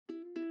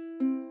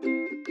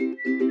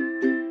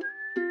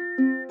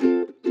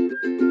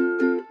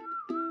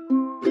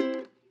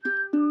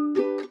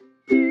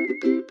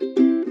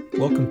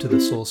Welcome to the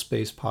Soul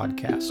Space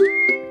Podcast.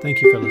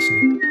 Thank you for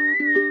listening.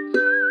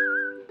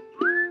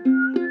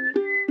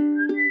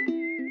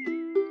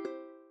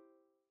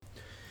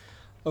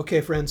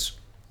 Okay, friends,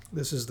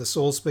 this is the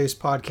Soul Space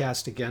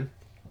Podcast again.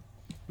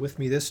 With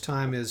me this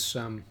time is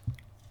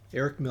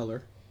Eric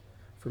Miller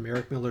from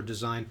Eric Miller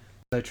Design.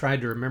 I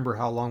tried to remember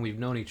how long we've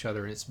known each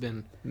other, and it's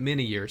been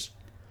many years.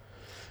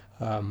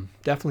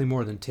 Definitely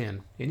more than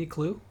 10. Any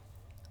clue?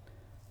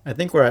 I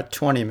think we're at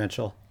 20,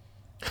 Mitchell.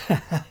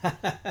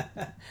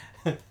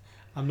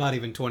 I'm not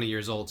even 20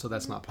 years old, so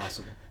that's not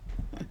possible.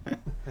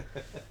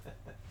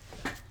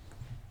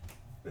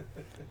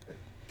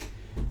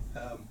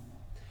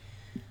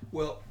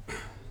 Well,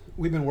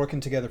 we've been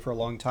working together for a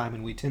long time,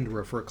 and we tend to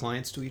refer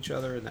clients to each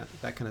other and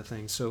that kind of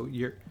thing. So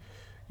you're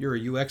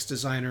a UX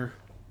designer,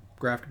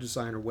 graphic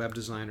designer, web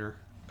designer.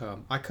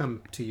 I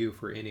come to you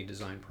for any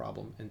design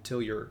problem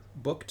until you're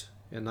booked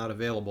and not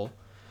available,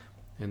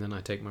 and then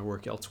I take my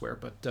work elsewhere.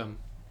 But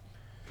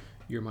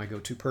you're my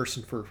go-to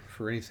person for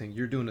anything.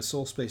 You're doing a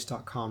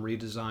soulspace.com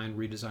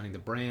redesigning the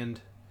brand.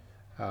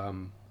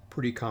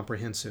 Pretty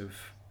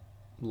comprehensive,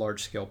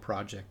 large-scale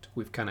project.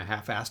 We've kind of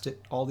half-assed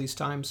it all these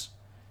times.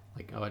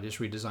 Like, I just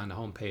redesigned the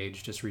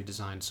homepage, just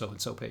redesigned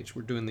so-and-so page.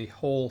 We're doing the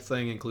whole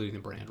thing, including the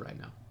brand right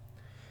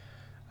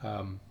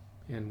now.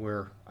 And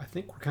I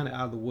think we're kind of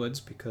out of the woods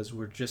because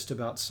we're just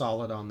about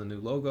solid on the new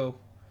logo.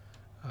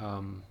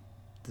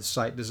 The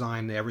site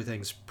design,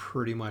 everything's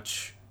pretty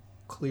much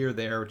clear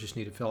there. We just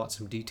need to fill out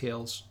some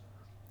details.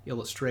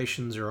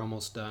 Illustrations are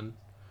almost done.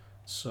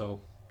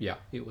 So yeah,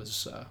 it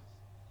was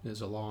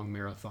a long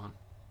marathon.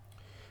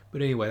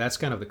 But anyway, that's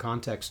kind of the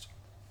context.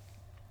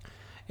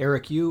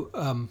 Eric, you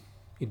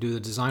do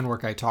the design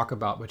work I talk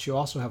about, but you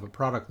also have a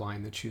product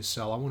line that you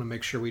sell. I want to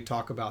make sure we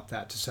talk about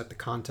that to set the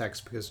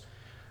context, because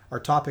our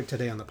topic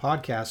today on the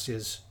podcast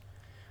is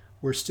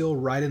we're still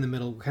right in the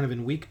middle, kind of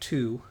in week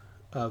 2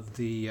 of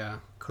the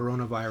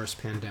coronavirus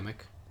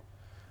pandemic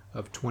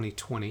of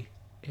 2020.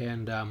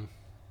 And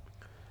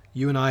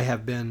you and I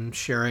have been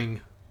sharing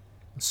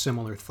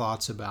similar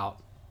thoughts about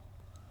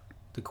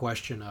the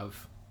question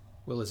of,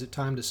 well, is it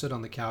time to sit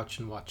on the couch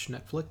and watch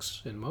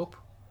Netflix and mope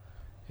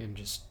and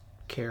just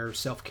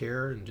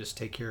self-care and just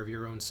take care of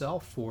your own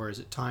self? Or is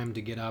it time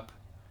to get up,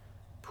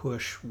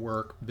 push,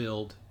 work,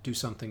 build, do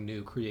something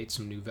new, create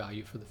some new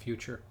value for the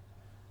future?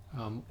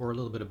 Or a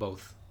little bit of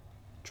both,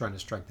 trying to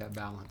strike that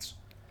balance.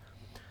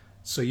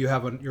 So you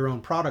have your own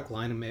product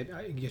line, and maybe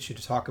I get you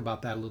to talk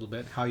about that a little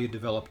bit, how you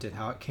developed it,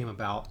 how it came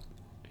about,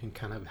 and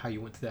kind of how you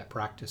went through that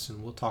practice.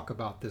 And we'll talk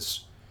about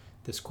this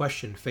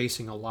question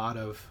facing a lot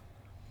of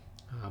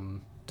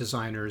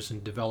designers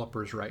and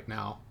developers right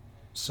now.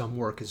 Some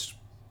work is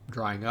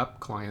drying up.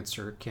 Clients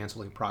are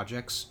canceling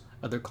projects.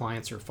 Other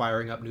clients are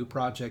firing up new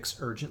projects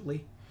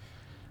urgently.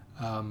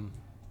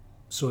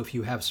 So if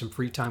you have some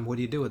free time, what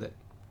do you do with it?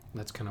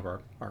 That's kind of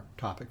our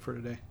topic for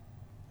today.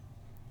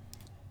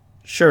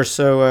 Sure.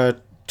 So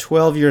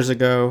 12 years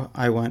ago,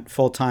 I went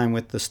full-time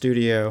with the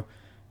studio,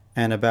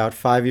 and about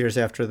 5 years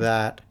after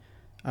that,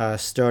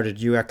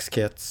 started UX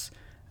Kits.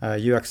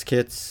 UX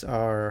Kits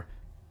are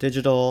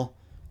digital,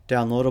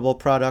 downloadable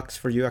products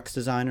for UX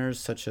designers,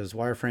 such as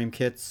wireframe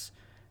kits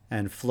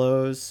and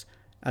flows,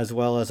 as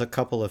well as a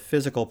couple of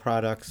physical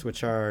products,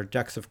 which are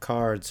decks of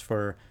cards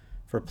for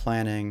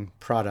planning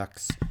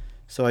products.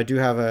 So I do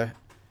have a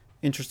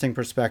interesting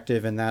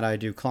perspective in that I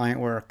do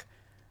client work,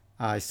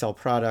 I sell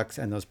products,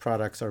 and those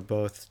products are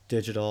both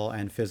digital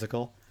and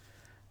physical.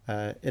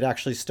 It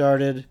actually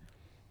started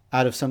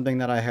out of something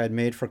that I had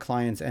made for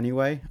clients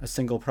anyway, a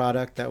single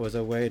product that was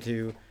a way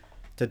to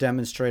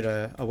demonstrate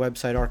a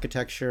website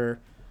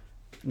architecture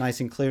nice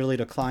and clearly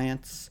to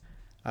clients.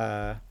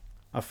 A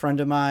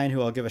friend of mine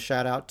who I'll give a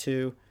shout out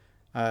to,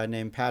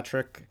 named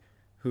Patrick,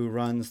 who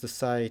runs the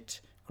site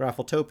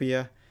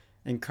Graphitopia,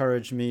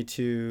 encouraged me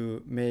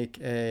to make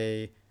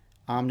a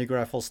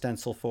OmniGraffle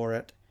stencil for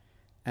it.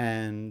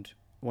 And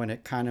when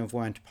it kind of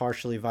went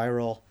partially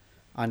viral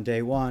on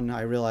day one,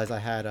 I realized I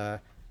had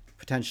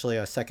potentially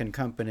a second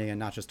company and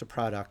not just a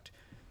product.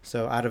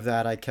 So out of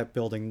that, I kept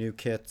building new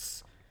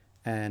kits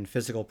and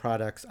physical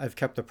products. I've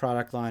kept the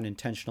product line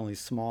intentionally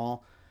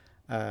small,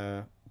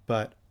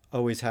 but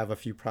always have a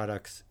few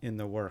products in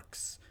the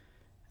works.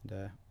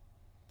 And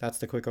that's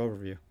the quick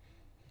overview.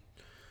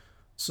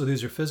 So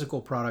these are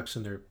physical products,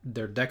 and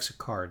they're decks of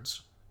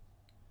cards,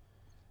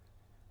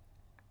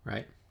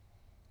 right?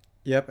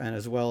 Yep, and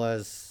as well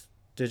as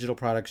digital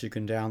products you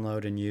can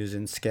download and use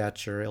in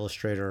Sketch or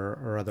Illustrator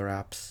or other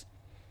apps.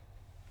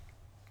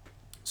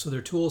 So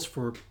they're tools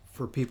for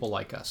people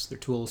like us. They're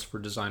tools for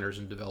designers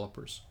and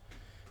developers.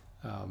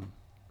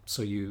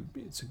 So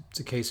it's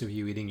a case of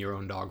you eating your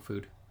own dog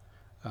food.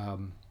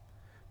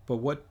 But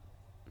what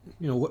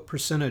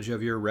percentage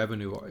of your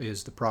revenue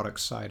is the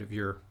product side of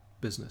your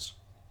business?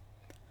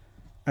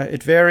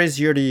 It varies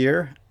year to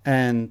year,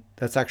 and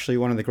that's actually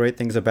one of the great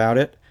things about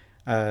it.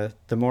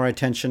 The more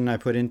attention I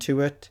put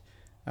into it,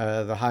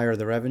 the higher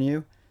the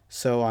revenue.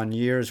 So on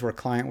years where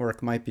client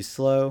work might be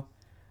slow,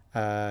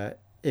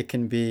 it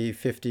can be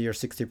 50 or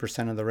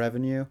 60% of the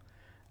revenue.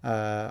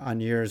 on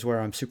years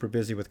where I'm super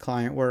busy with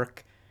client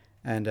work,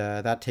 and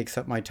that takes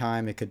up my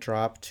time. It could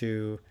drop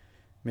to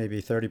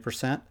maybe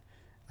 30%.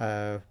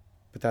 But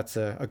that's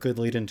a good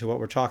lead into what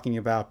we're talking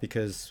about,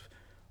 because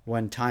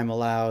when time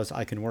allows,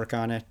 I can work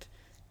on it,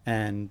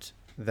 and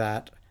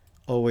that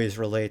always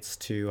relates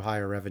to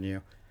higher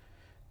revenue.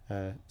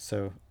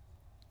 So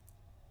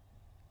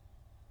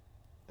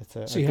it's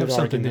a you good have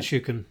something argument. that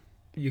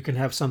you can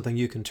have something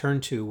you can turn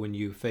to when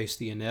you face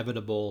the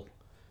inevitable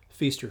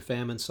feast or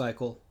famine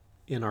cycle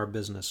in our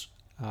business.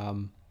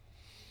 How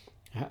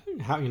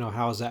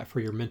is that for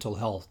your mental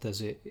health?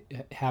 Does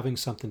it having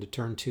something to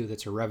turn to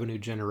that's a revenue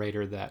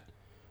generator that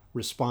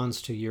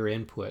responds to your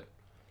input?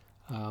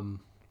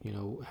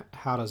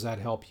 How does that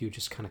help you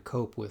just kind of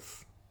cope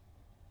with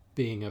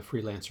being a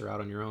freelancer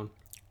out on your own?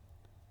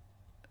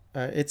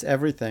 It's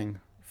everything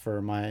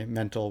for my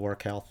mental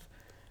work health.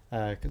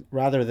 Uh,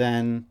 rather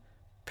than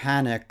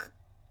panic,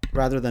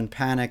 rather than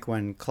panic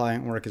when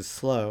client work is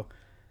slow,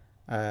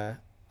 uh,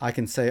 I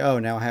can say, "Oh,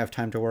 now I have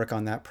time to work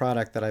on that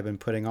product that I've been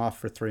putting off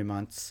for 3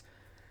 months,"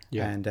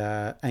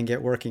 Yeah. and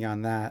get working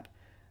on that.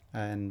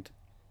 And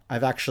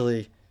I've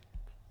actually,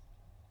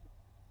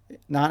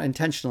 not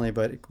intentionally,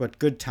 but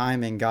good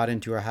timing, got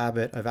into a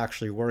habit of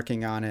actually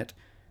working on it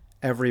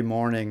every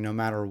morning, no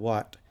matter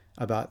what.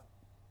 About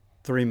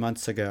 3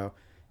 months ago,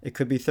 it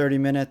could be 30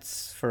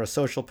 minutes for a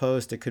social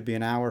post. It could be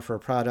an hour for a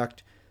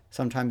product.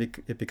 Sometimes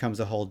it becomes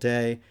a whole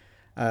day.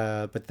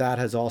 But that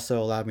has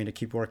also allowed me to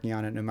keep working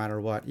on it no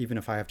matter what, even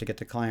if I have to get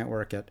to client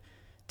work at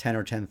 10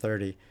 or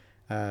 10:30.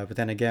 But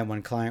then again,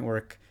 when client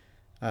work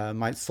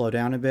might slow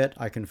down a bit,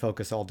 I can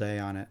focus all day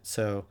on it.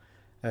 So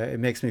it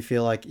makes me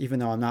feel like even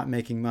though I'm not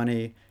making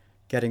money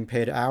getting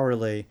paid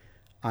hourly,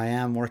 I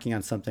am working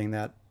on something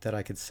that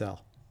I could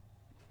sell.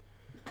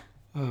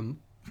 Um,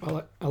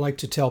 I like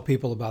to tell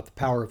people about the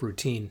power of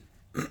routine,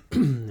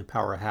 the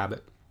power of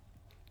habit.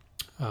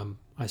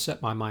 I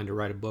set my mind to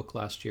write a book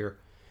last year,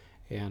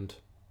 and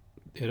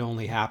it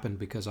only happened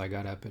because I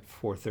got up at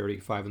 4:30,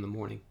 5 in the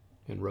morning,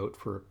 and wrote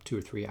for 2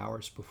 or 3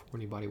 hours before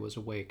anybody was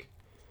awake.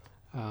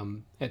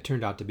 It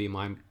turned out to be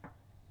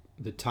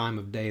the time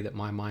of day that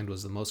my mind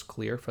was the most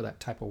clear for that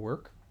type of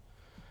work.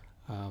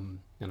 And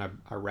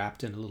I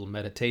wrapped in a little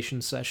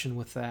meditation session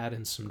with that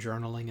and some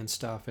journaling and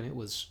stuff. And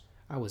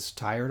I was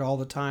tired all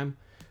the time,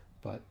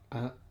 but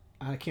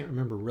I can't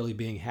remember really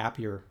being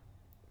happier,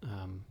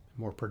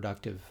 more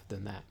productive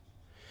than that.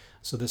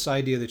 So this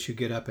idea that you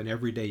get up and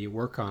every day you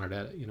work on it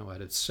at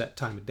a set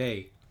time of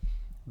day,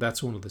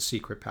 that's one of the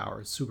secret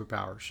powers,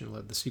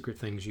 superpowers. The secret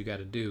things you got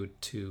to do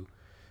to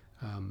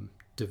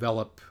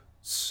develop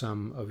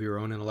some of your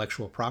own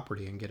intellectual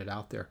property and get it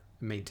out there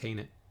and maintain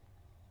it.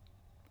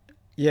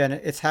 Yeah, and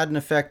it's had an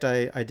effect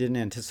I didn't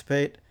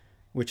anticipate,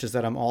 which is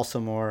that I'm also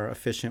more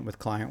efficient with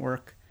client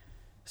work.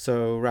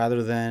 So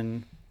rather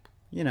than,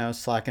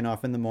 slacking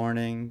off in the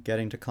morning,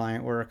 getting to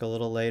client work a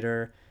little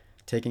later,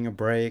 taking a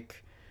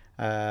break,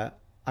 uh,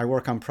 I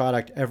work on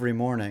product every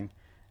morning.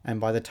 And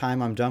by the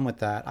time I'm done with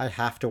that, I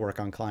have to work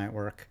on client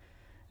work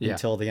Yeah.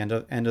 until the end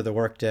of the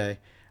workday.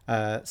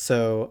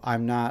 So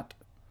I'm not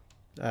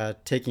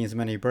taking as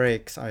many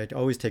breaks. I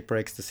always take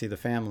breaks to see the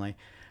family,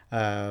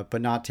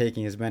 but not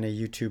taking as many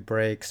YouTube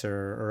breaks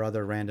or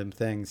other random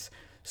things.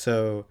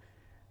 So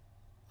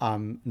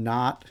I'm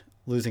not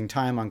losing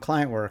time on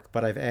client work,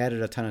 but I've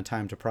added a ton of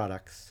time to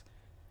products,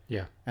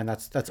 Yeah. and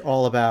that's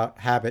all about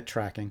habit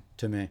tracking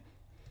to me.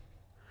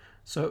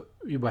 So,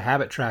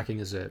 habit tracking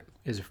is a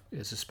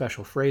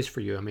special phrase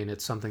for you. I mean,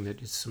 it's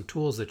some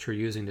tools that you're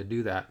using to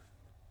do that.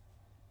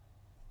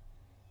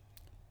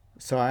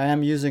 So I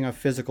am using a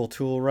physical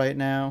tool right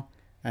now,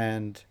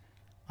 and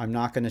I'm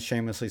not going to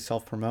shamelessly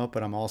self promote,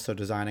 but I'm also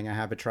designing a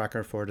habit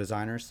tracker for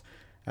designers.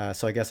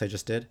 So I guess I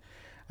just did.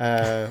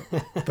 Uh,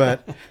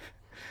 but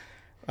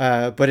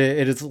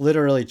it is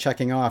literally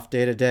checking off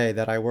day to day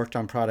that I worked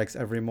on products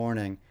every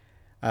morning,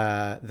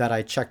 that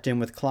I checked in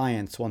with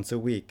clients once a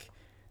week,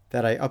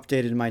 that I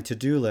updated my to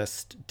do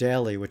list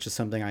daily, which is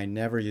something I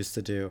never used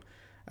to do,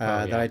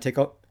 Oh that yeah.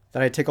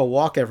 I take a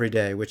walk every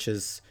day, which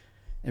is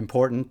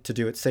important to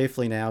do it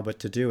safely now, but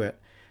to do it,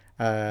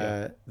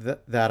 Yeah.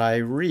 that I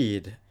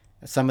read.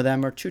 Some of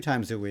them are 2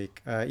 times a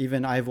week.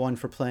 Even I have one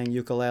for playing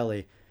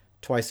ukulele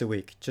twice a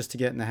week, just to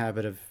get in the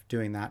habit of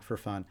doing that for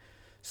fun.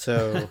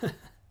 So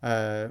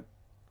uh,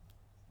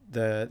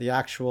 the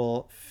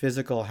actual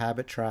physical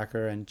habit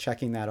tracker and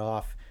checking that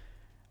off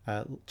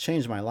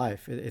changed my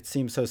life. It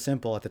seemed so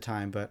simple at the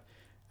time, but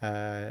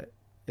uh,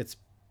 it's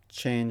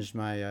changed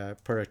my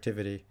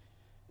productivity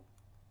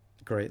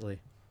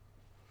greatly.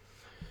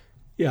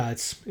 Yeah,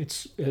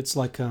 it's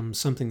like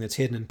something that's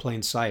hidden in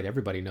plain sight.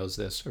 Everybody knows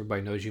this.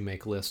 Everybody knows you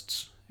make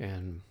lists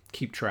and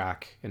keep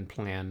track and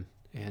plan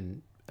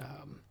and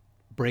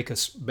break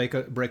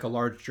a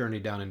large journey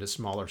down into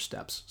smaller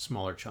steps,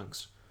 smaller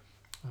chunks,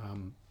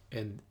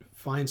 and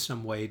find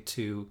some way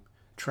to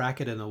track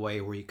it in a way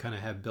where you kind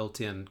of have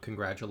built-in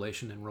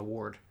congratulation and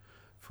reward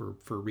for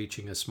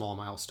reaching a small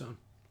milestone.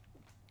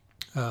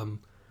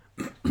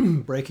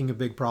 breaking a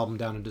big problem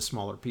down into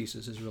smaller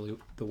pieces is really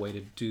the way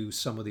to do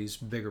some of these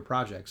bigger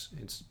projects.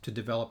 It's to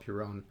develop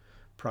your own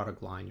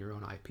product line, your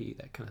own IP,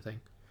 that kind of thing.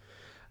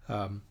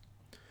 And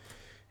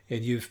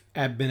you've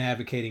been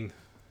advocating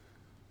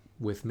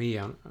with me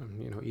on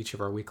each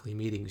of our weekly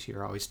meetings.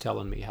 You're always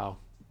telling me how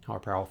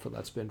powerful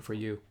that's been for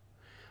you.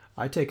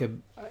 I take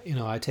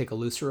a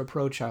looser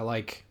approach. I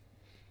like,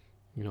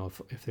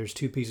 if there's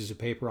two pieces of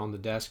paper on the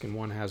desk and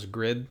one has a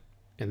grid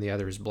and the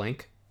other is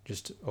blank,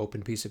 just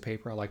open piece of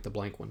paper, I like the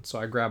blank one. So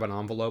I grab an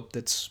envelope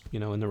that's in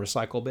the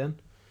recycle bin,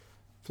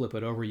 flip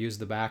it over, use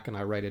the back, and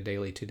I write a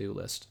daily to-do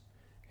list.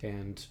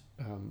 And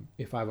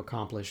if I've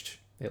accomplished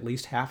at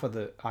least half of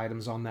the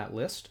items on that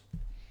list,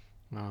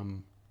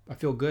 I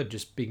feel good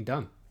just being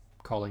done,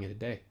 calling it a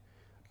day.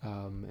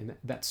 And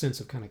that sense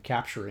of kind of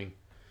capturing,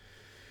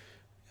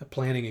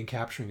 planning and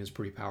capturing is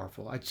pretty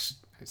powerful. It's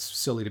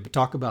silly to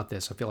talk about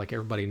this. I feel like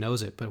everybody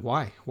knows it, but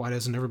why? Why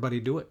doesn't everybody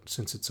do it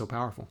since it's so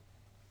powerful?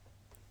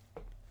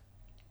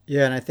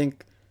 Yeah, and I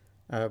think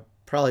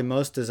probably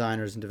most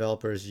designers and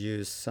developers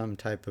use some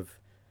type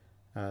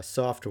of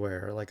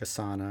software like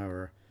Asana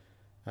or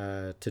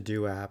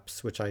to-do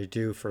apps, which I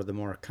do for the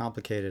more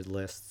complicated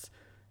lists.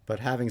 But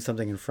having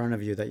something in front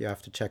of you that you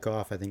have to check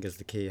off, I think, is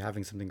the key.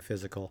 Having something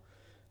physical.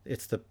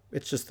 It's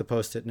just the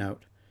Post-it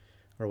note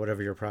or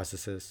whatever your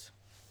process is.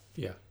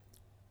 Yeah.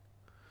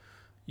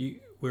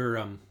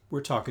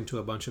 We're talking to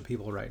a bunch of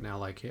people right now,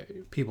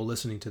 like people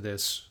listening to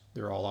this.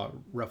 They're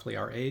all roughly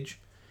our age,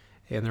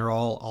 and they're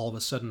all of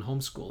a sudden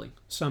homeschooling.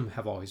 Some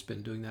have always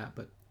been doing that,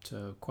 but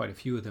quite a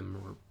few of them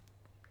were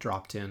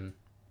dropped in,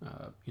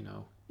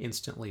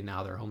 instantly.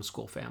 Now they're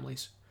homeschool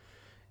families,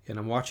 and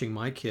I'm watching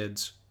my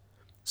kids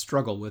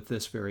struggle with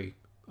this very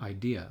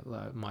idea.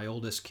 My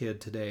oldest kid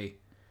today,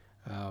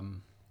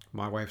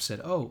 my wife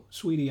said, "Oh,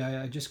 sweetie,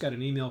 I just got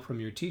an email from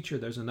your teacher.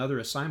 There's another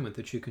assignment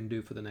that you can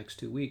do for the next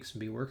 2 weeks and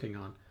be working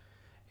on."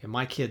 And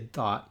my kid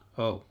thought,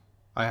 "Oh,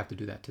 I have to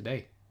do that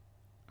today.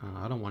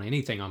 I don't want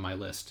anything on my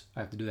list. I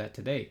have to do that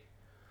today."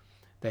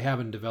 They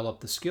haven't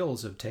developed the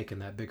skills of taking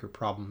that bigger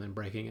problem and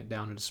breaking it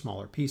down into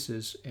smaller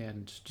pieces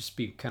and just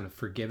be kind of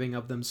forgiving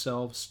of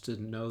themselves to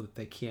know that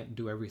they can't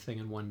do everything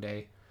in one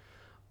day.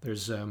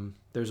 There's a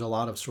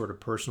lot of sort of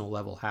personal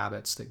level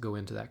habits that go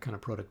into that kind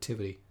of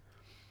productivity.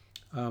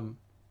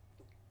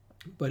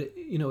 But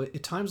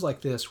at times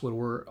like this, when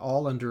we're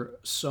all under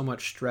so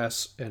much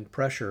stress and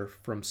pressure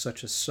from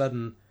such a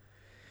sudden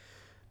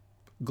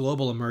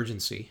global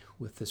emergency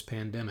with this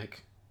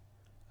pandemic,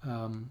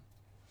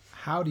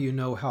 how do you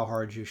know how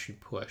hard you should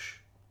push?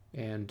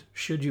 And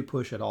should you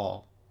push at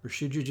all? Or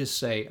should you just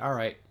say, all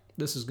right,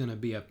 this is going to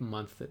be a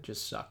month that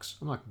just sucks.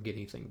 I'm not going to get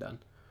anything done.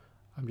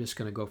 I'm just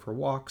going to go for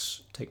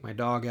walks, take my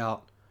dog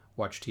out,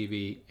 watch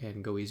TV,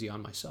 and go easy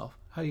on myself.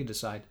 How do you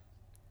decide?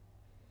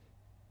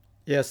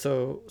 Yeah,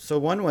 so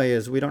one way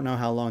is we don't know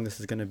how long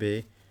this is going to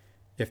be,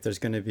 if there's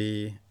going to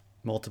be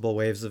multiple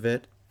waves of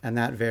it, and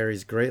that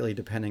varies greatly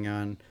depending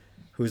on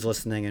who's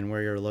listening and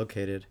where you're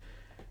located.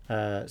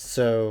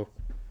 So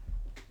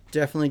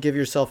definitely give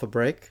yourself a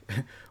break,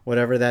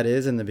 whatever that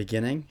is in the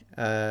beginning.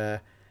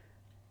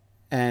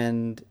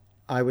 And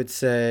I would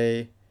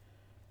say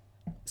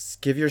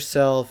give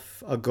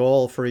yourself a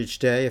goal for each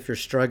day. If you're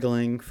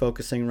struggling,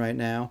 focusing right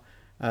now,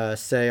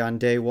 say on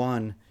day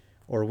one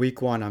or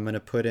week one, I'm going to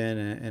put in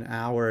an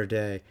hour a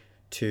day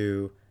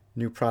to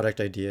new product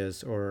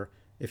ideas. Or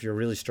if you're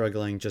really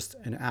struggling, just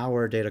an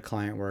hour a day to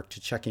client work, to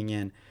checking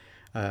in,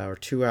 or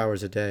 2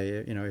 hours a day,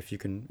 if you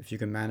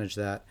can manage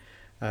that.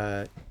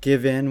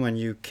 Give in when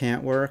you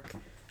can't work.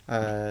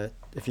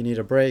 If you need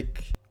a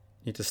break,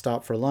 need to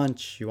stop for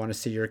lunch, you want to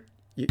see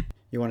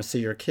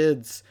your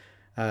kids,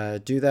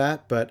 do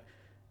that. But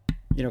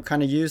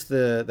kind of use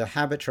the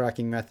habit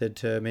tracking method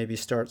to maybe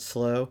start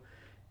slow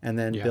and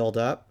then build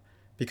up,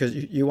 because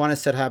you want to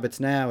set habits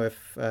now.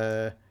 If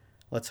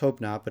let's hope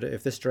not, but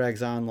if this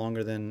drags on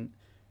longer than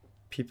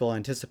people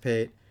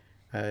anticipate,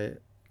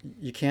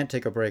 you can't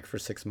take a break for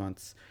 6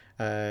 months.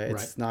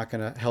 It's not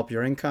going to help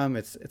your income.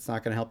 It's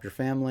not going to help your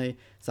family.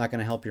 It's not going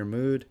to help your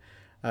mood.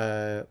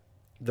 The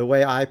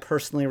way I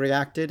personally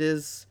reacted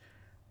is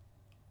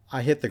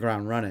I hit the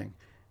ground running.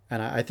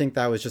 And I think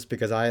that was just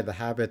because I had the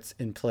habits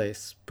in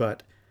place.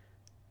 But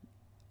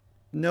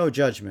no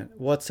judgment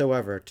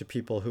whatsoever to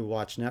people who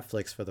watch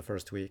Netflix for the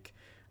first week.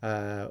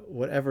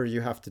 Whatever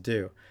you have to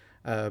do.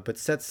 But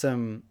set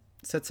some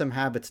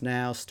habits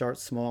now. Start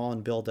small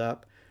and build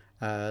up.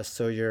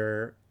 So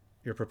you're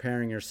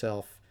preparing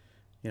yourself,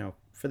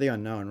 for the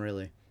unknown,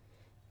 really.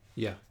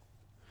 Yeah.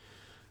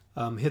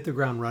 Hit the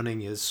ground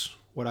running is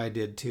what I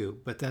did too,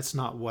 but that's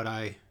not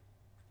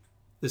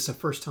this is the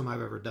first time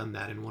I've ever done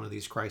that in one of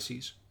these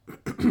crises.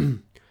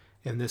 And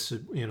this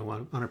is,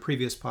 on a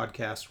previous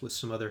podcast with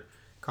some other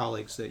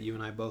colleagues that you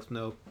and I both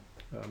know,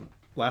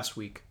 last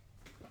week,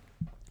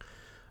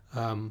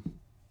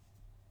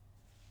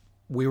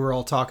 we were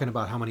all talking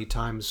about how many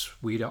times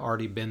we'd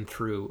already been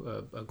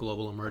through a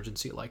global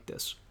emergency like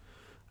this,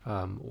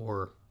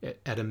 or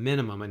at a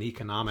minimum, an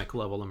economic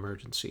level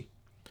emergency.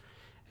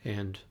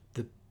 And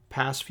the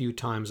past few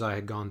times I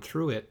had gone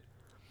through it,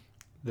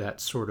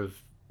 that sort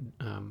of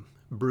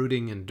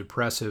brooding and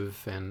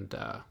depressive and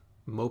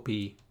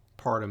mopey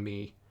part of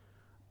me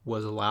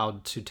was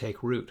allowed to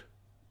take root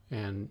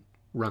and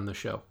run the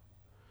show.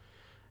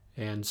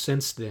 And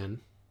since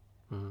then,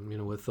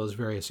 with those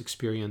various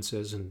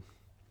experiences and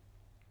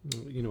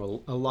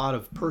a lot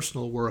of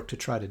personal work to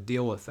try to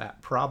deal with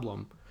that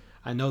problem,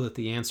 I know that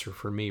the answer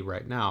for me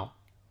right now,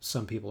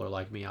 some people are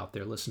like me out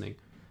there listening,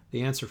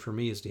 the answer for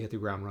me is to hit the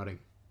ground running,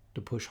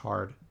 to push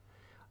hard.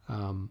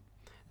 I'm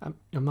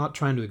not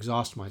trying to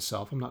exhaust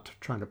myself. I'm not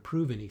trying to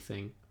prove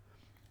anything,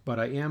 but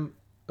I am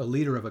a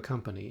leader of a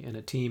company, and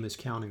a team is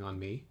counting on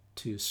me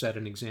to set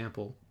an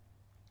example.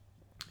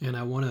 And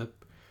I want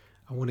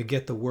to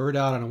get the word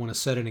out, and I want to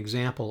set an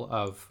example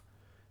of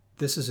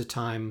this is a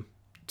time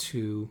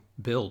to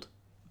build.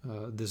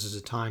 This is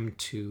a time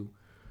to,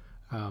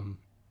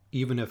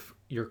 even if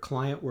your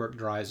client work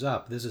dries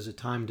up, this is a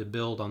time to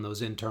build on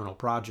those internal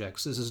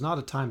projects. This is not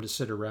a time to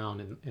sit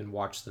around and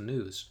watch the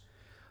news.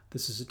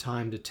 This is a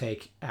time to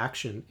take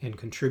action and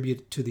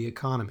contribute to the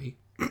economy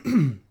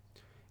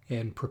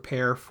and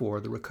prepare for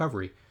the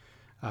recovery.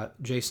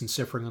 Jason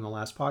Siffring on the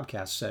last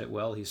podcast said it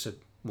well. He said,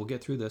 we'll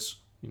get through this.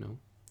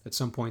 At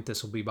some point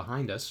this will be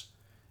behind us.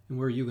 And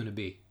where are you going to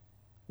be?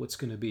 What's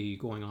going to be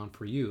going on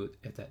for you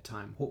at that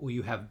time? What will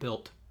you have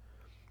built?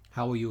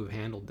 How will you have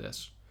handled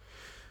this?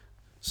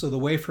 So the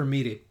way for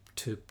me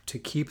to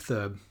keep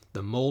the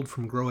mold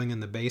from growing in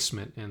the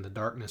basement and the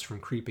darkness from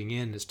creeping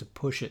in is to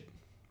push it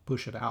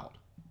out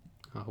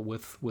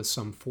with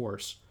some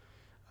force.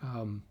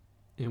 And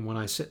when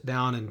I sit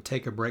down and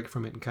take a break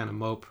from it and kind of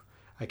mope,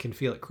 I can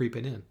feel it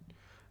creeping in.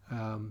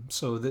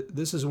 So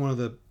this is one of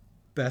the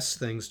best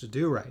things to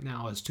do right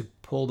now, is to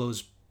pull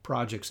those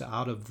projects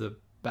out of the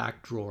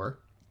back drawer,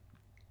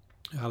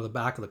 out of the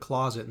back of the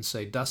closet, and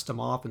say, dust them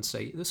off and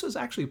say, this is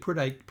actually a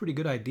pretty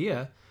good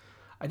idea.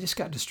 I just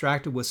got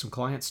distracted with some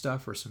client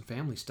stuff or some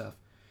family stuff.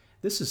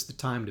 This is the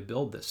time to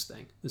build this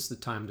thing. This is the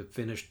time to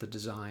finish the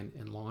design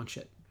and launch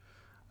it.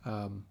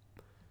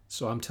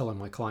 So I'm telling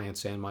my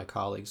clients and my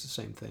colleagues the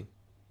same thing.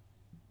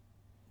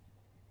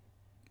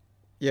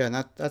 Yeah,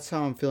 and that's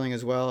how I'm feeling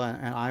as well.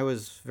 And I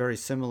was very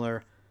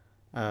similar.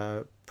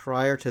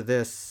 Prior to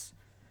this,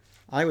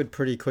 I would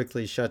pretty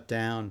quickly shut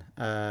down,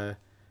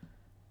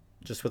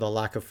 just with a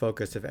lack of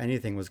focus if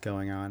anything was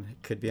going on.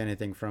 It could be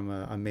anything from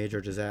a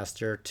major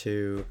disaster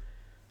to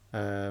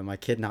my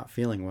kid not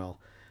feeling well.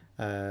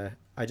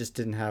 I just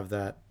didn't have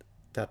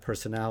that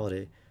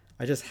personality.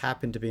 I just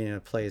happened to be in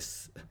a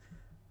place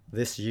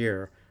this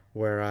year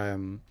where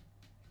I'm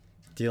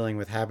dealing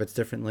with habits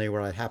differently,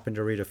 where I happened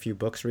to read a few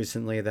books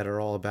recently that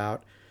are all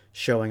about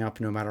showing up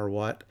no matter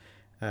what.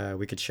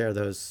 We could share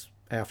those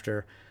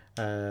after.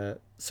 How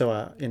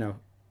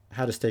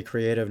to stay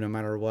creative no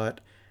matter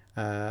what.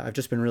 I've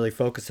just been really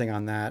focusing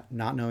on that,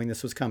 not knowing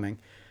this was coming.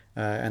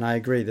 And I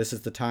agree, this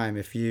is the time.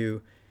 If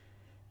you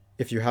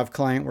have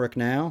client work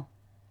now,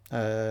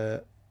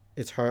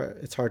 it's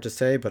hard to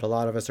say, but a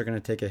lot of us are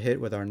going to take a hit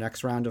with our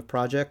next round of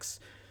projects.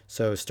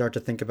 So start to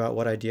think about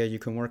what idea you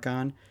can work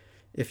on.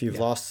 If you've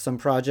lost some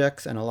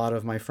projects, and a lot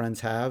of my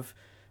friends have,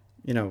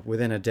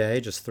 within a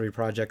day, just 3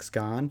 projects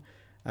gone,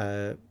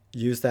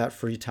 use that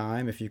free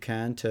time, if you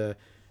can, to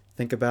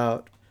think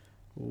about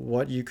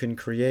what you can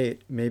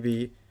create.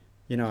 Maybe,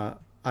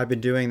 I've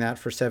been doing that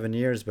for 7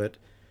 years, but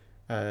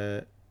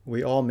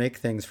we all make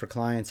things for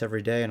clients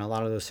every day, and a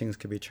lot of those things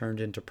can be turned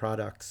into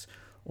products.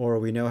 Or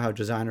we know how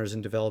designers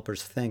and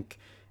developers think,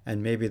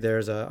 and maybe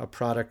there's a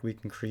product we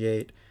can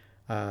create,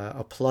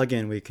 a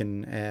plugin we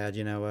can add,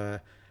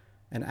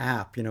 an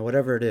app,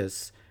 whatever it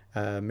is.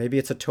 Maybe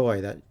it's a toy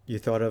that you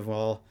thought of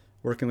while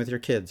working with your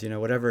kids,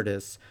 whatever it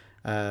is.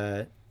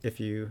 If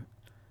you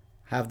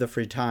have the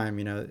free time,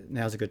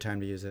 now's a good time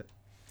to use it.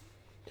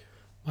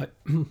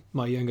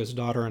 My youngest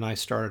daughter and I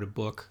started a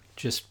book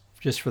just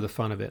for the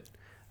fun of it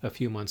a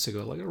few months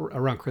ago, like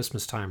around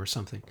Christmas time or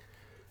something.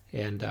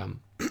 And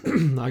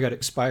I got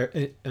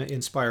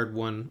inspired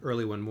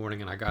early one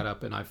morning, and I got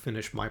up and I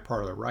finished my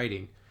part of the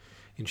writing,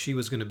 and she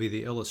was going to be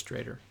the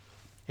illustrator.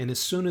 And as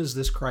soon as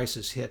this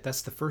crisis hit,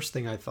 that's the first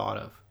thing I thought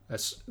of.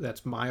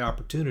 That's my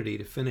opportunity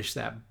to finish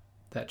that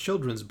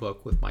children's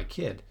book with my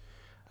kid.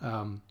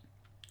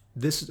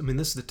 This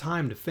is the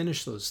time to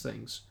finish those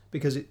things,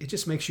 because it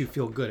just makes you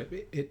feel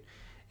good.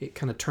 It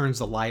kind of turns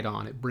the light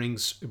on. It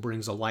brings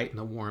a light and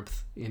a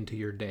warmth into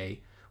your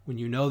day when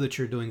you know that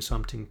you're doing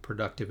something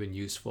productive and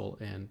useful,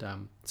 and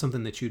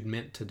something that you'd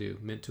meant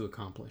to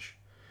accomplish.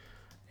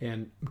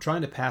 And I'm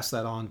trying to pass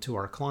that on to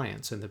our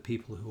clients and the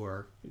people who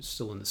are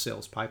still in the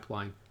sales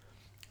pipeline.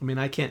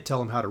 I can't tell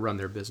them how to run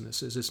their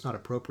businesses. It's not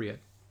appropriate.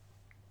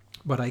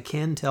 But I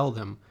can tell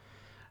them,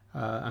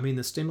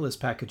 the stimulus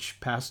package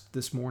passed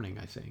this morning,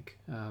 I think,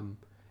 and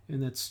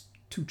that's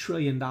 $2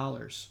 trillion.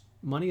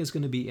 Money is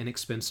going to be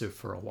inexpensive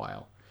for a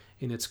while,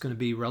 and it's going to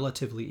be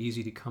relatively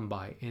easy to come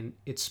by, and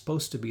it's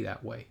supposed to be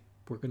that way.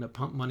 We're going to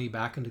pump money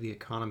back into the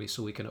economy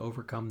so we can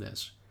overcome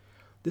this.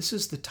 This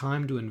is the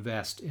time to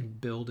invest and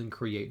build and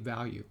create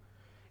value.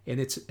 And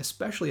it's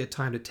especially a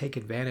time to take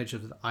advantage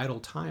of the idle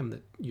time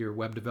that your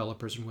web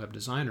developers and web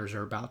designers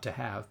are about to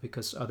have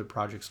because other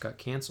projects got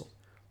canceled.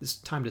 This is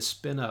time to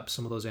spin up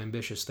some of those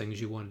ambitious things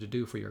you wanted to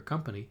do for your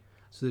company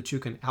so that you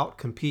can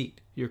outcompete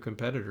your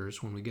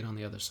competitors when we get on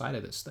the other side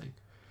of this thing.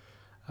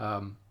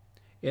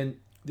 And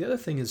the other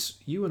thing is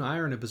you and I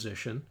are in a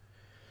position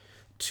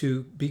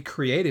to be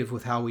creative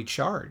with how we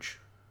charge.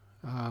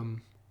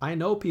 I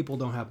know people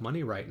don't have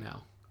money right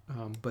now,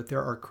 but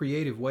there are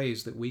creative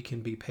ways that we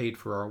can be paid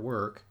for our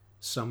work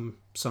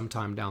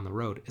sometime down the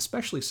road,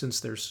 especially since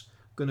there's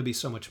going to be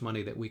so much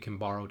money that we can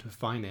borrow to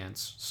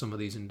finance some of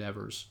these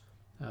endeavors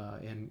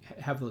and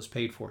have those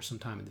paid for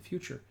sometime in the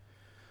future.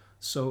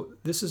 So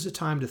this is a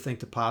time to think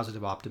the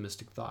positive,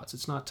 optimistic thoughts.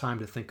 It's not time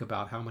to think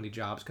about how many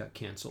jobs got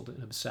canceled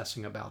and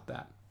obsessing about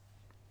that.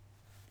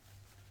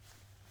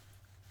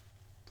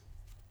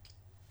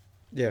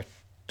 Yeah,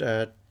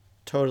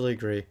 totally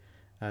agree.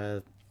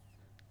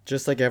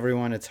 Just like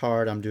everyone, it's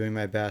hard. I'm doing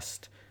my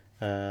best.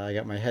 I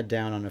got my head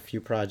down on a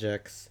few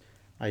projects.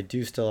 I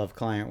do still have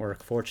client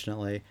work,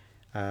 fortunately,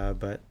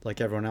 but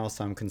like everyone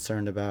else, I'm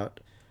concerned about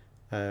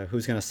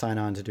who's going to sign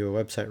on to do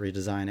a website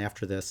redesign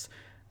after this.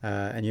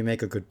 And you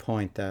make a good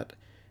point that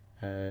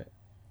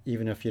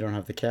even if you don't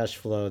have the cash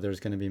flow, there's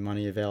going to be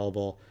money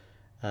available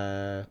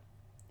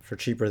for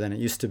cheaper than it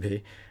used to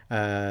be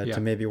to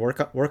maybe work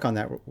on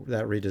that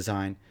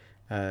redesign,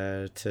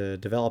 to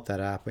develop that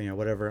app,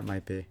 whatever it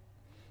might be.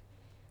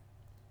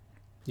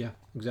 Yeah,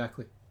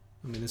 exactly.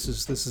 I mean, this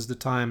is the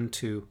time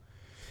to.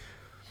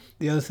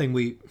 The other thing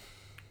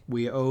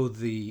we owe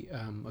the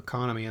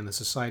economy and the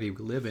society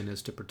we live in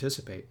is to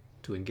participate,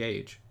 to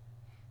engage.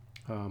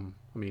 I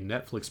mean,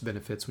 Netflix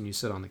benefits when you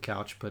sit on the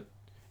couch,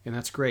 and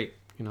that's great.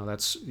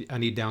 I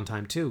need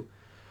downtime too.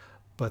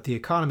 But the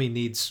economy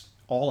needs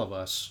all of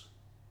us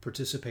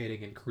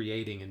participating and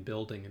creating and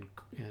building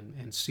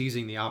and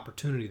seizing the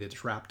opportunity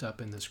that's wrapped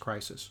up in this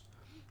crisis.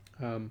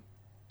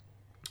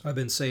 I've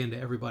been saying to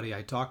everybody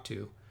I talk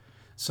to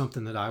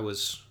something that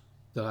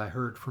I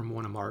heard from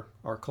one of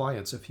our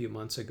clients a few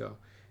months ago,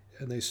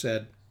 and they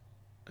said,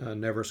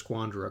 "Never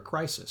squander a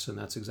crisis," and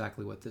that's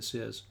exactly what this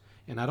is.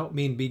 And I don't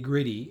mean be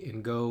greedy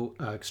and go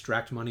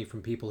extract money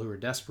from people who are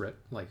desperate,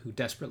 like who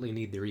desperately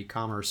need their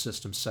e-commerce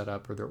system set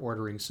up or their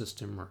ordering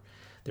system or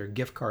their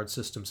gift card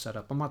system set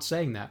up. I'm not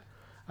saying that.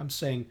 I'm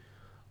saying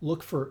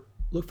look for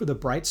the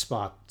bright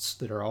spots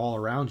that are all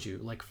around you.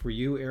 Like for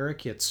you,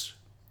 Eric, it's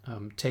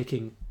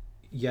taking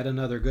yet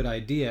another good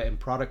idea and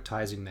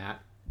productizing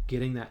that,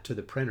 getting that to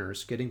the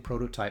printers, getting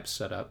prototypes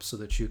set up so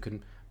that you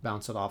can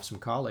bounce it off some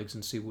colleagues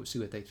and see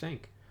what they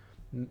think.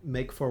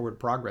 Make forward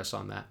progress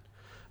on that.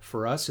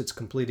 For us, it's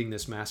completing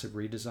this massive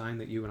redesign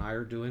that you and I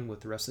are doing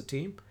with the rest of the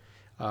team.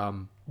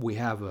 We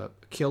have a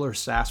killer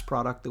SaaS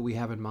product that we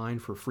have in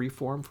mind for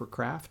Freeform for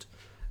craft.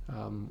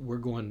 We're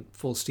going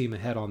full steam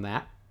ahead on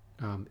that.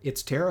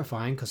 It's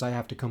terrifying because I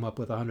have to come up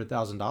with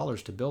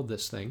 $100,000 to build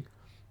this thing.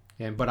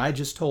 But I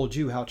just told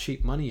you how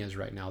cheap money is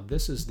right now.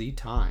 This is the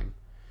time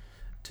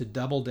to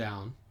double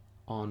down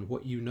on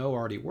what you know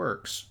already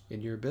works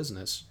in your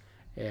business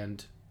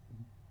and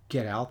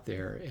get out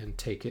there and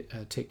take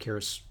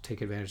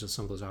advantage of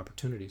some of those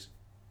opportunities.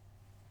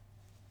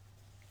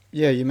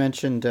 Yeah, you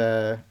mentioned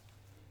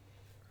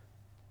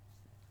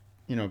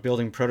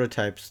building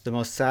prototypes. The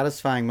most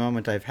satisfying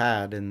moment I've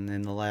had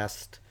in the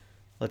last,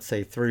 let's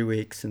say, 3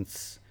 weeks,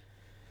 since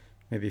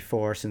maybe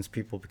 4, since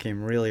people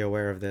became really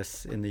aware of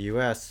this in the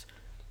US,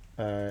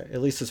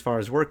 at least as far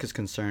as work is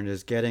concerned,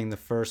 is getting the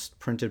first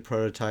printed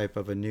prototype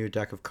of a new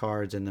deck of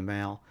cards in the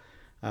mail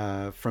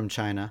from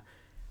China,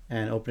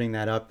 and opening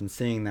that up and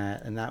seeing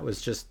that. And that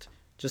was just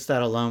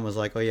that alone was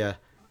like, oh yeah,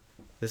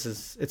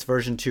 it's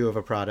version 2 of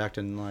a product,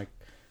 and like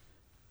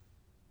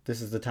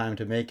this is the time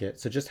to make it.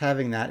 So just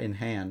having that in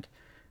hand,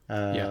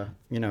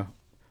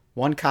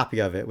 one copy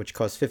of it, which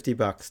costs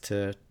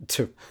 $50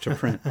 to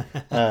print,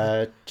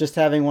 just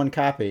having one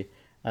copy,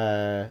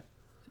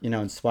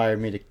 inspired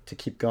me to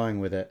keep going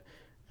with it.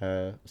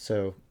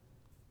 So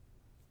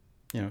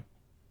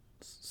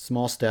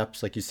small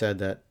steps, like you said,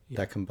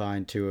 that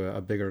combine to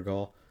a bigger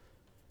goal.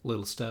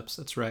 Little steps,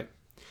 that's right.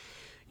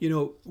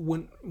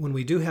 When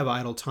we do have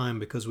idle time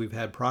because we've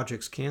had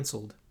projects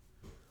canceled,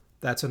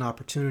 that's an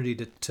opportunity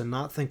to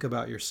not think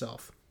about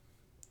yourself,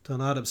 to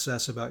not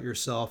obsess about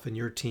yourself and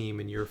your team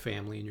and your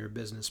family and your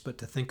business, but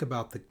to think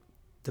about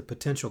the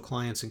potential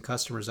clients and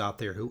customers out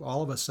there who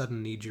all of a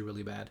sudden need you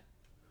really bad.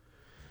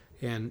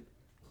 And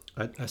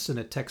I sent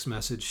a text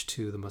message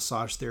to the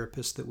massage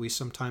therapist that we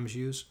sometimes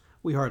use.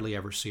 We hardly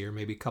ever see her,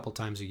 maybe a couple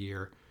times a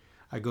year.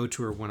 I go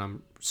to her when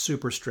I'm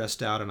super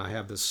stressed out and I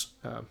have this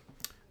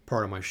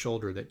part of my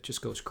shoulder that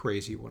just goes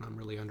crazy when I'm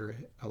really under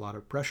a lot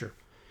of pressure.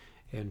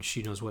 And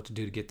she knows what to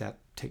do to get that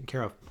taken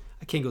care of.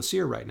 I can't go see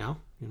her right now,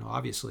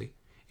 obviously.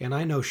 And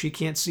I know she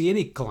can't see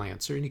any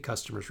clients or any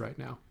customers right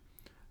now.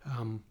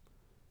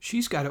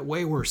 She's got it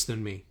way worse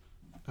than me.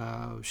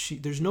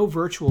 There's no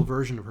virtual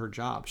version of her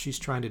job. She's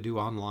trying to do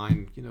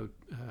online,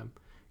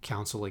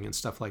 counseling and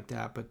stuff like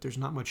that, but there's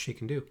not much she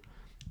can do.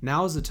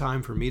 Now is the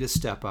time for me to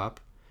step up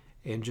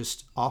and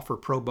just offer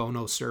pro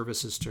bono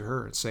services to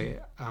her and say,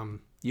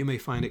 you may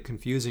find it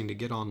confusing to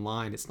get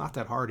online. It's not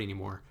that hard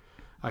anymore.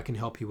 I can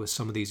help you with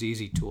some of these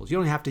easy tools. You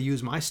don't have to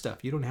use my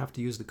stuff. You don't have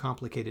to use the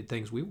complicated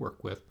things we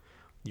work with.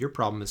 Your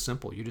problem is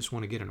simple. You just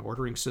want to get an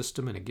ordering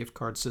system and a gift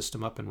card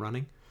system up and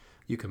running.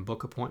 You can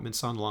book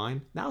appointments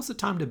online. Now's the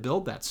time to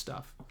build that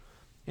stuff.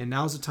 And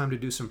now's the time to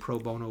do some pro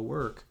bono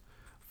work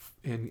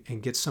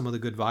and get some of the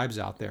good vibes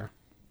out there.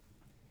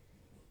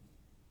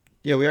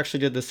 Yeah, we actually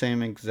did the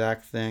same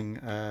exact thing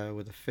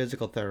with a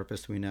physical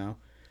therapist we know.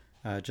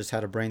 Just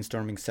had a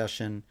brainstorming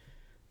session.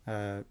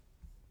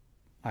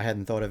 I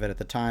hadn't thought of it at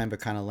the time,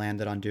 but kind of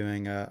landed on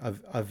doing a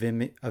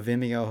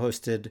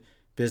Vimeo-hosted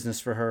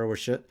business for her where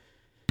she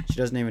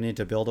doesn't even need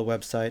to build a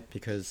website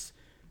because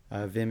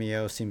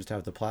Vimeo seems to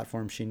have the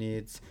platform she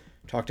needs.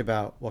 Talked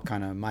about what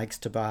kind of mics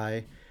to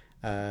buy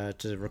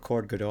to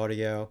record good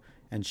audio,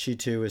 and she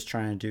too is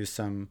trying to do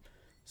some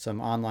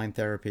online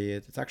therapy.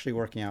 It's actually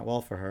working out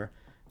well for her.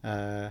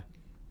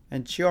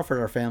 And she offered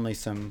our family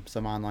some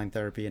online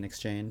therapy in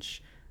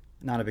exchange.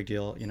 Not a big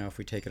deal, if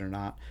we take it or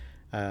not.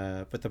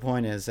 But the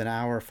point is, an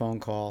hour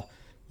phone call,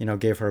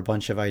 gave her a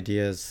bunch of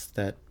ideas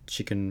that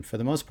she can, for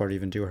the most part,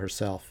 even do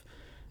herself.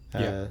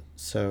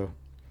 So,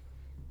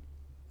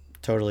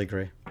 totally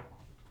agree.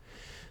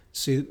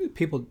 See,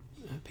 people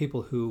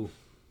who,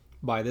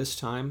 by this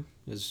time,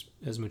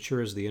 as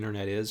mature as the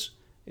internet is,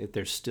 if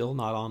they're still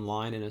not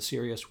online in a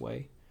serious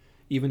way,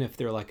 even if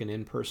they're like an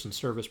in-person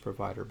service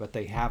provider, but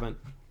they haven't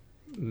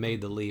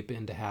made the leap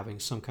into having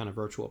some kind of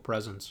virtual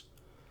presence.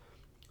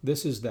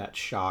 This is that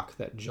shock,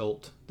 that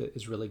jolt that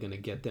is really going to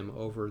get them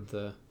over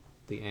the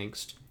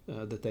angst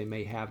that they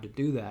may have to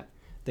do that.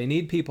 They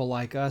need people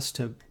like us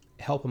to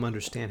help them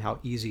understand how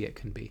easy it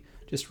can be.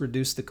 Just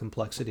reduce the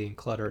complexity and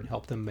clutter and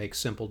help them make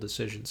simple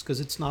decisions because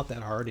it's not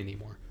that hard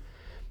anymore.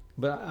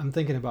 But I'm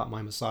thinking about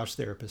my massage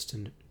therapist,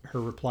 and her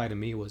reply to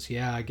me was,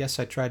 yeah, I guess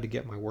I tried to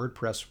get my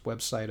WordPress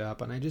website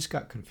up, and I just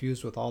got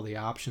confused with all the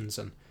options,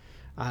 and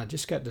I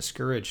just got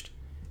discouraged.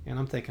 And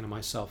I'm thinking to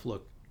myself,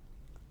 look,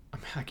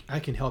 I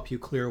can help you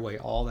clear away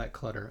all that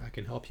clutter. I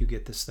can help you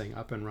get this thing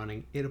up and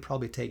running. It'll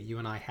probably take you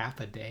and I half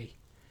a day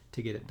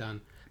to get it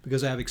done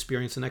because I have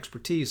experience and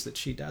expertise that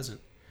she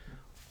doesn't.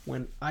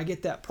 When I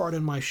get that part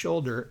in my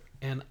shoulder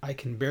and I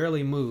can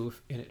barely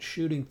move and it's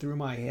shooting through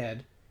my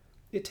head,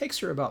 it takes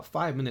her about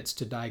 5 minutes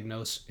to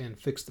diagnose and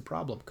fix the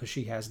problem because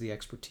she has the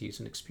expertise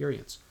and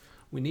experience.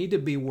 We need to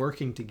be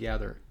working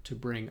together to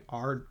bring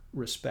our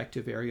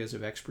respective areas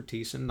of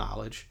expertise and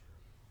knowledge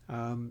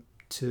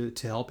to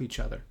help each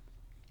other.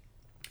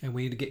 And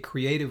we need to get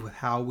creative with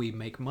how we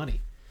make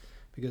money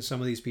because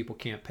some of these people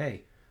can't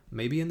pay.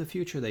 Maybe in the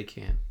future they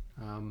can.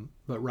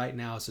 But right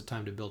now is the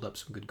time to build up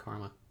some good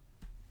karma.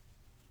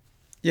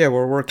 Yeah,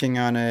 we're working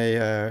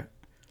on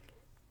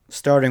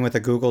starting with a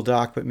Google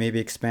Doc, but maybe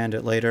expand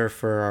it later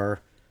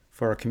for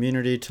our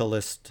community to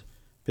list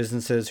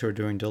businesses who are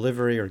doing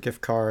delivery or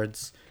gift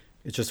cards.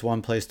 It's just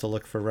one place to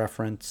look for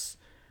reference.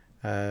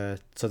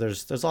 So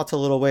there's lots of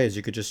little ways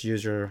you could just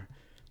use your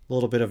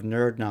little bit of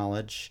nerd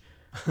knowledge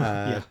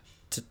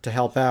to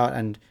help out.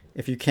 And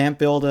if you can't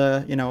build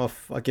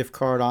a gift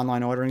card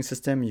online ordering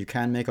system, you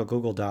can make a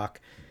Google Doc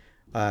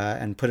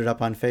and put it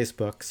up on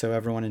Facebook so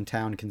everyone in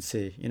town can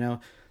see.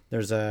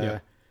 There's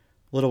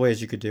little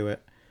ways you could do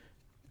it.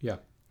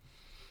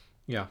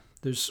 Yeah.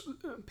 There's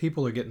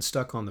people are getting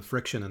stuck on the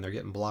friction and they're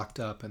getting blocked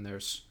up and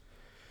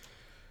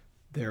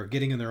they're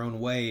getting in their own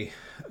way,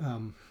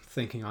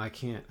 thinking I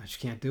just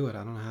can't do it.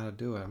 I don't know how to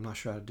do it. I'm not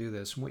sure how to do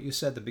this. And what you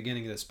said at the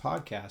beginning of this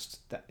podcast,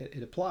 that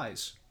it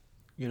applies.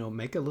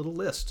 Make a little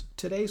list.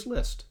 Today's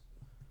list.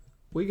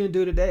 What are you going to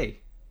do today?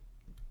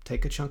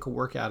 Take a chunk of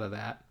work out of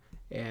that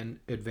and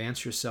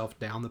advance yourself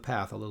down the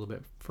path a little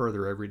bit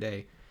further every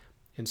day.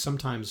 And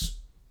sometimes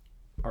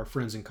our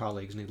friends and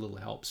colleagues need a little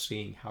help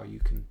seeing how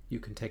you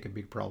can take a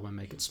big problem and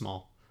make it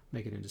small,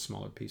 make it into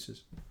smaller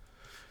pieces.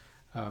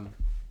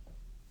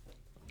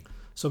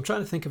 So I'm trying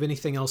to think of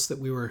anything else that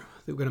we're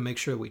going to make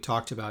sure that we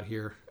talked about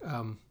here.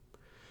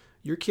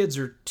 Your kids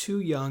are too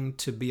young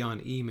to be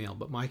on email,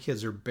 but my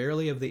kids are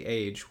barely of the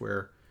age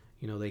where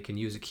they can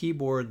use a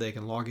keyboard, they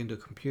can log into a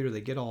computer,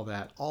 they get all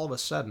that. All of a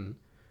sudden,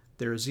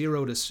 they're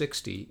 0 to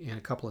 60 in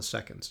a couple of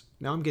seconds.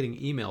 Now I'm getting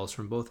emails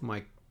from both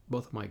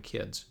of my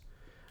kids.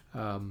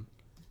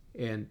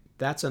 And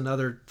that's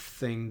another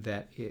thing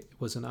that it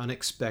was an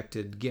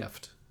unexpected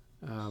gift.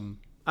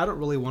 I don't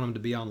really want them to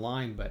be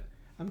online, but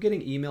I'm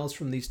getting emails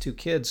from these two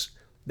kids.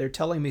 They're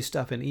telling me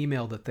stuff in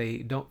email that they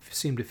don't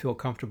seem to feel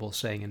comfortable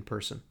saying in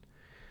person.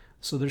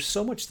 So there's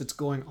so much that's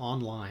going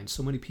online,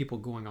 so many people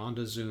going on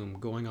to Zoom,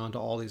 going on to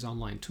all these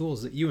online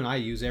tools that you and I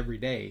use every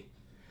day.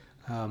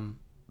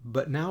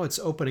 But now it's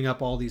opening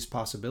up all these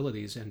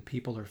possibilities and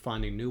people are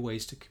finding new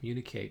ways to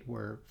communicate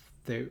where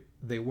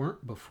they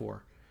weren't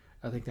before.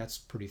 I think that's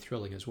pretty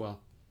thrilling as well.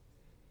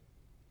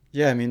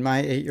 Yeah, I mean,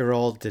 my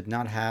 8-year-old did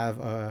not have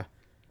a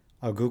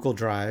Google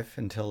Drive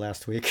until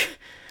last week.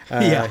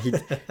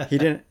 He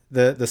didn't.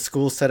 The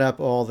school set up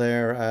all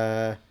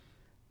their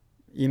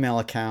email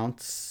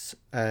accounts,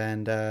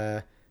 and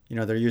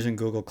they're using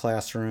Google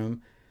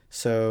Classroom.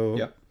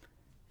 So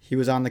he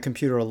was on the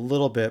computer a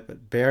little bit,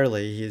 but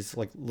barely. He's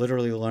like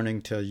literally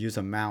learning to use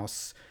a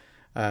mouse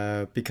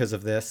because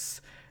of this,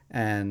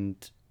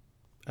 and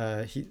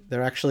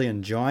they're actually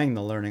enjoying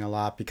the learning a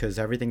lot because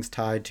everything's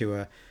tied to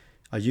a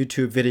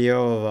YouTube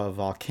video of a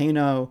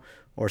volcano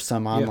or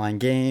some online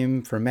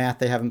game for math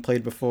they haven't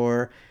played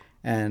before.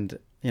 And,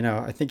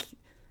 I think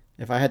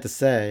if I had to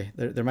say,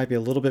 there might be a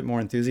little bit more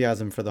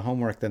enthusiasm for the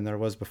homework than there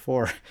was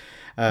before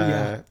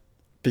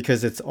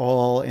because it's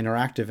all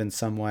interactive in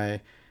some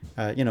way.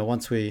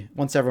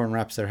 Once everyone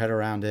wraps their head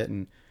around it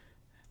and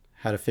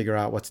how to figure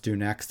out what's due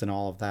next and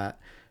all of that.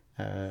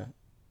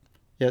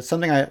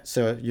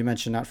 So you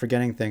mentioned not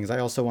forgetting things. I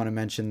also want to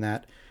mention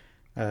that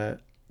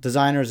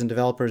designers and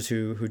developers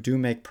who do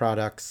make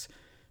products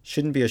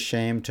shouldn't be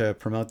ashamed to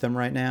promote them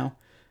right now.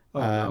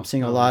 I'm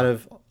seeing a lot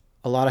of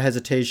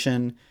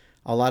hesitation,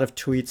 a lot of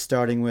tweets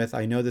starting with,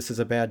 "I know this is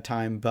a bad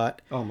time,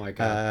 but..." Oh my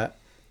God.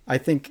 I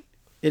think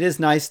it is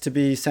nice to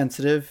be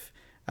sensitive,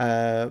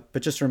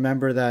 but just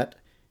remember that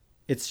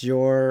it's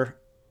your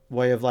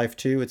way of life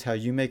too. It's how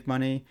you make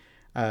money.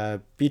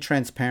 Be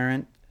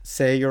transparent.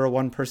 Say you're a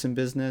one-person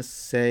business.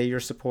 Say you're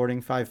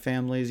supporting 5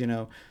 families,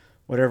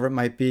 whatever it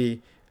might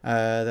be,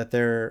 that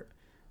they're,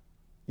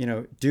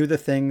 do the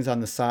things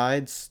on the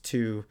sides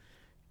to,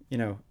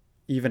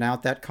 even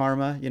out that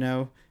karma,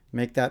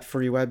 make that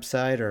free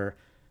website or,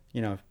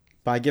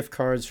 buy gift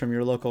cards from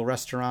your local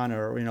restaurant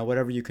or,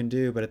 whatever you can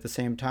do. But at the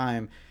same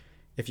time,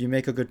 if you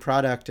make a good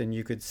product and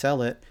you could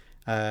sell it,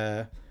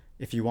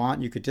 if you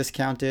want, you could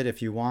discount it.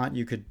 If you want,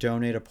 you could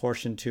donate a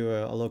portion to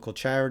a local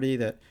charity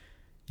that,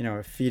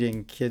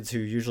 feeding kids who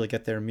usually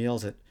get their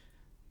meals at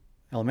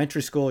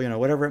elementary school,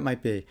 whatever it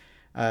might be.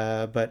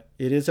 But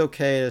it is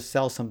okay to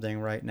sell something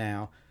right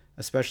now,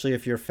 especially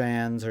if your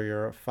fans or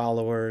your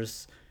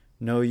followers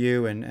know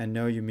you and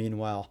know you mean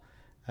well.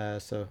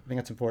 So I think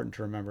that's important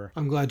to remember.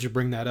 I'm glad you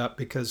bring that up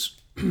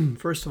because,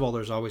 first of all,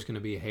 there's always going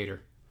to be a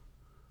hater.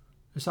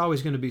 There's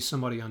always going to be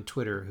somebody on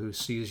Twitter who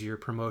sees your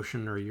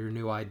promotion or your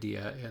new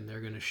idea and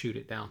they're going to shoot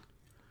it down.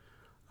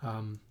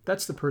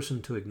 That's the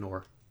person to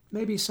ignore.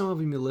 Maybe some of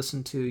them you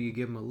listen to, you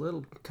give them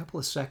a couple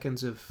of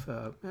seconds of,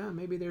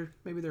 maybe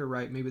they're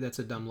right. Maybe that's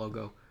a dumb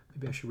logo.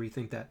 Maybe I should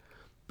rethink that.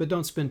 But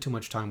don't spend too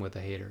much time with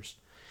the haters.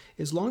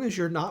 As long as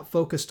you're not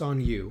focused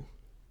on you,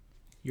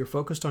 you're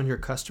focused on your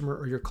customer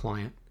or your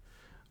client,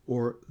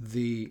 or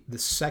the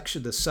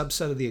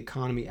subset of the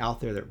economy out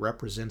there that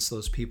represents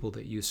those people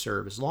that you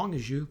serve. As long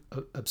as you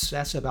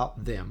obsess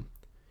about them,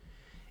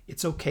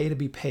 it's okay to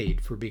be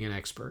paid for being an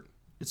expert.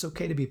 It's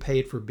okay to be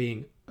paid for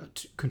being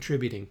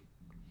contributing.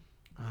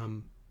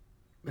 How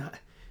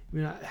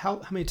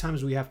many times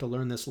do we have to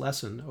learn this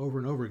lesson over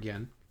and over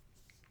again?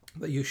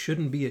 That you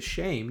shouldn't be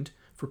ashamed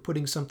for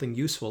putting something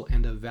useful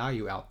and of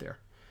value out there.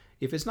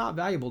 If it's not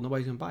valuable,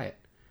 nobody's going to buy it.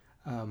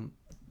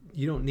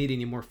 You don't need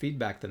any more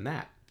feedback than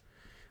that.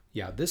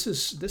 Yeah, this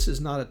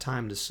is not a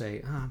time to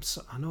say,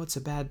 I know it's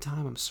a bad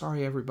time. I'm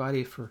sorry,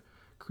 everybody, for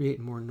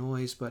creating more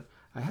noise, but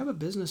I have a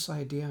business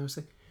idea. I was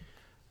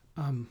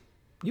thinking,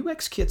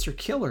 UX kits are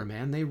killer,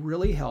 man. They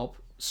really help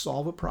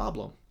solve a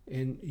problem.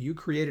 And you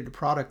created a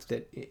product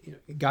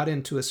that got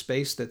into a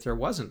space that there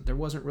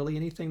wasn't really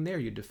anything there.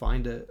 You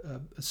defined a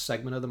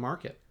segment of the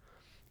market,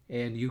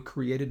 and you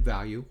created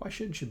value. Why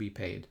shouldn't you be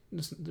paid?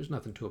 There's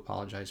nothing to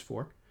apologize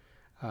for.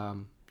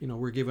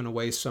 We're giving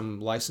away some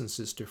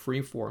licenses to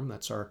Freeform.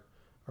 That's our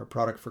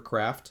product for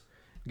craft.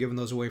 Giving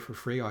those away for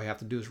free. All you have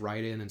to do is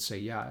write in and say,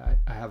 yeah,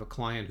 I have a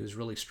client who's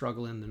really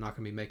struggling. They're not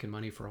going to be making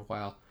money for a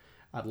while.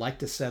 I'd like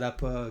to set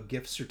up a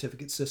gift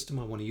certificate system.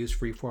 I want to use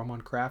Freeform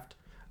on craft.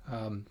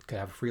 Could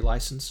have a free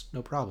license,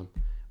 no problem.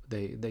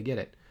 They get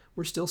it.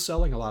 We're still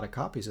selling a lot of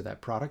copies of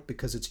that product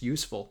because it's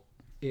useful.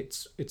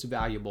 It's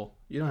valuable.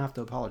 You don't have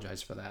to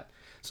apologize for that.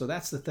 So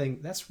that's the thing.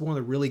 That's one of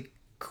the really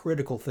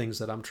critical things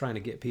that I'm trying to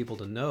get people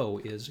to know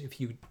is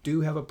if you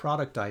do have a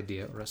product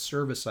idea or a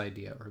service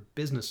idea or a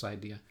business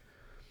idea,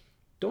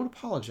 don't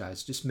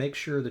apologize. Just make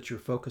sure that you're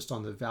focused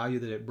on the value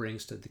that it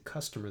brings to the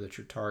customer that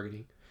you're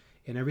targeting,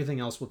 and everything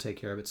else will take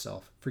care of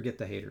itself. Forget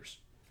the haters.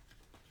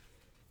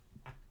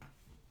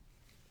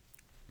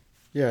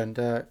 Yeah,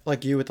 and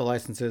like you with the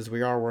licenses,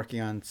 we are working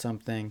on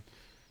something,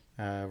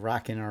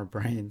 racking our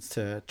brains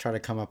to try to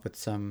come up with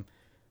some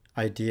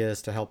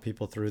ideas to help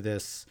people through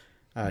this,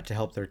 to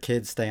help their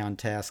kids stay on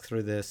task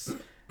through this.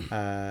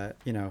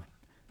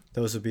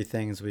 Those would be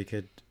things we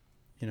could,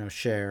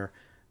 share.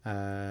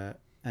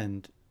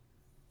 And,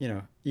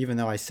 even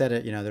though I said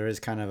it, there is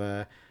kind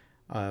of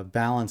a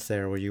balance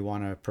there where you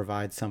want to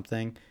provide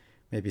something,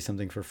 maybe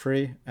something for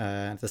free.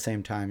 At the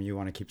same time, you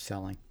want to keep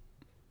selling.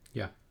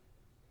 Yeah.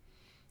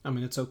 I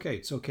mean, it's okay.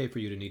 It's okay for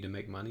you to need to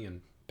make money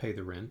and pay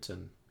the rent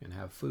and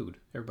have food.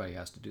 Everybody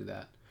has to do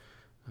that.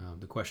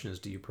 The question is,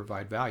 do you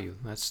provide value?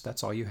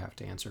 That's all you have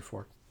to answer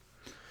for.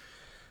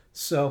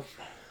 So,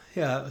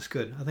 yeah, that was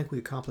good. I think we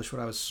accomplished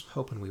what I was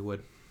hoping we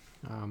would.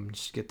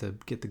 Just get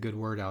the good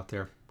word out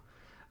there.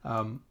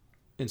 And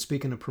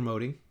speaking of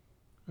promoting,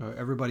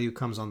 everybody who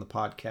comes on the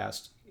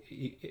podcast,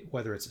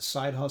 whether it's a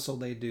side hustle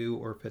they do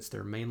or if it's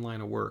their main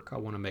line of work, I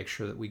want to make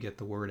sure that we get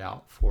the word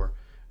out for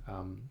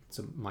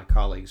some my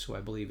colleagues who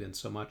I believe in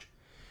so much.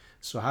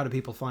 So how do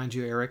people find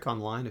you, Eric,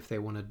 online if they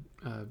want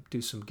to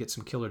get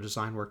some killer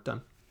design work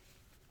done?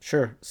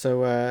 Sure.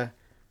 So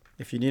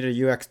if you need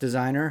a UX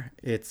designer,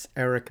 it's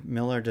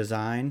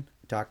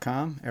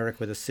ericmillerdesign.com, Eric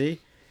with a C.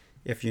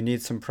 If you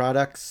need some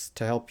products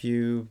to help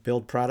you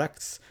build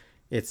products,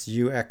 it's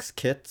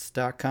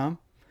uxkits.com.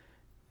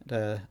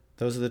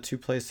 Those are the two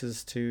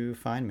places to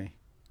find me.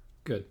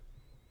 Good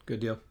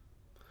deal.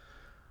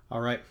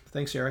 All right.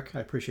 Thanks, Eric. I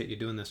appreciate you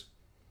doing this.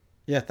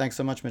 Yeah, thanks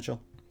so much,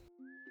 Mitchell.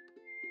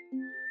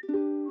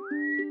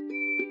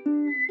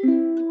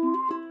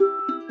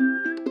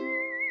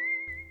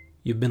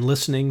 You've been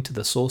listening to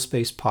the Soul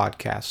Space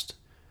Podcast.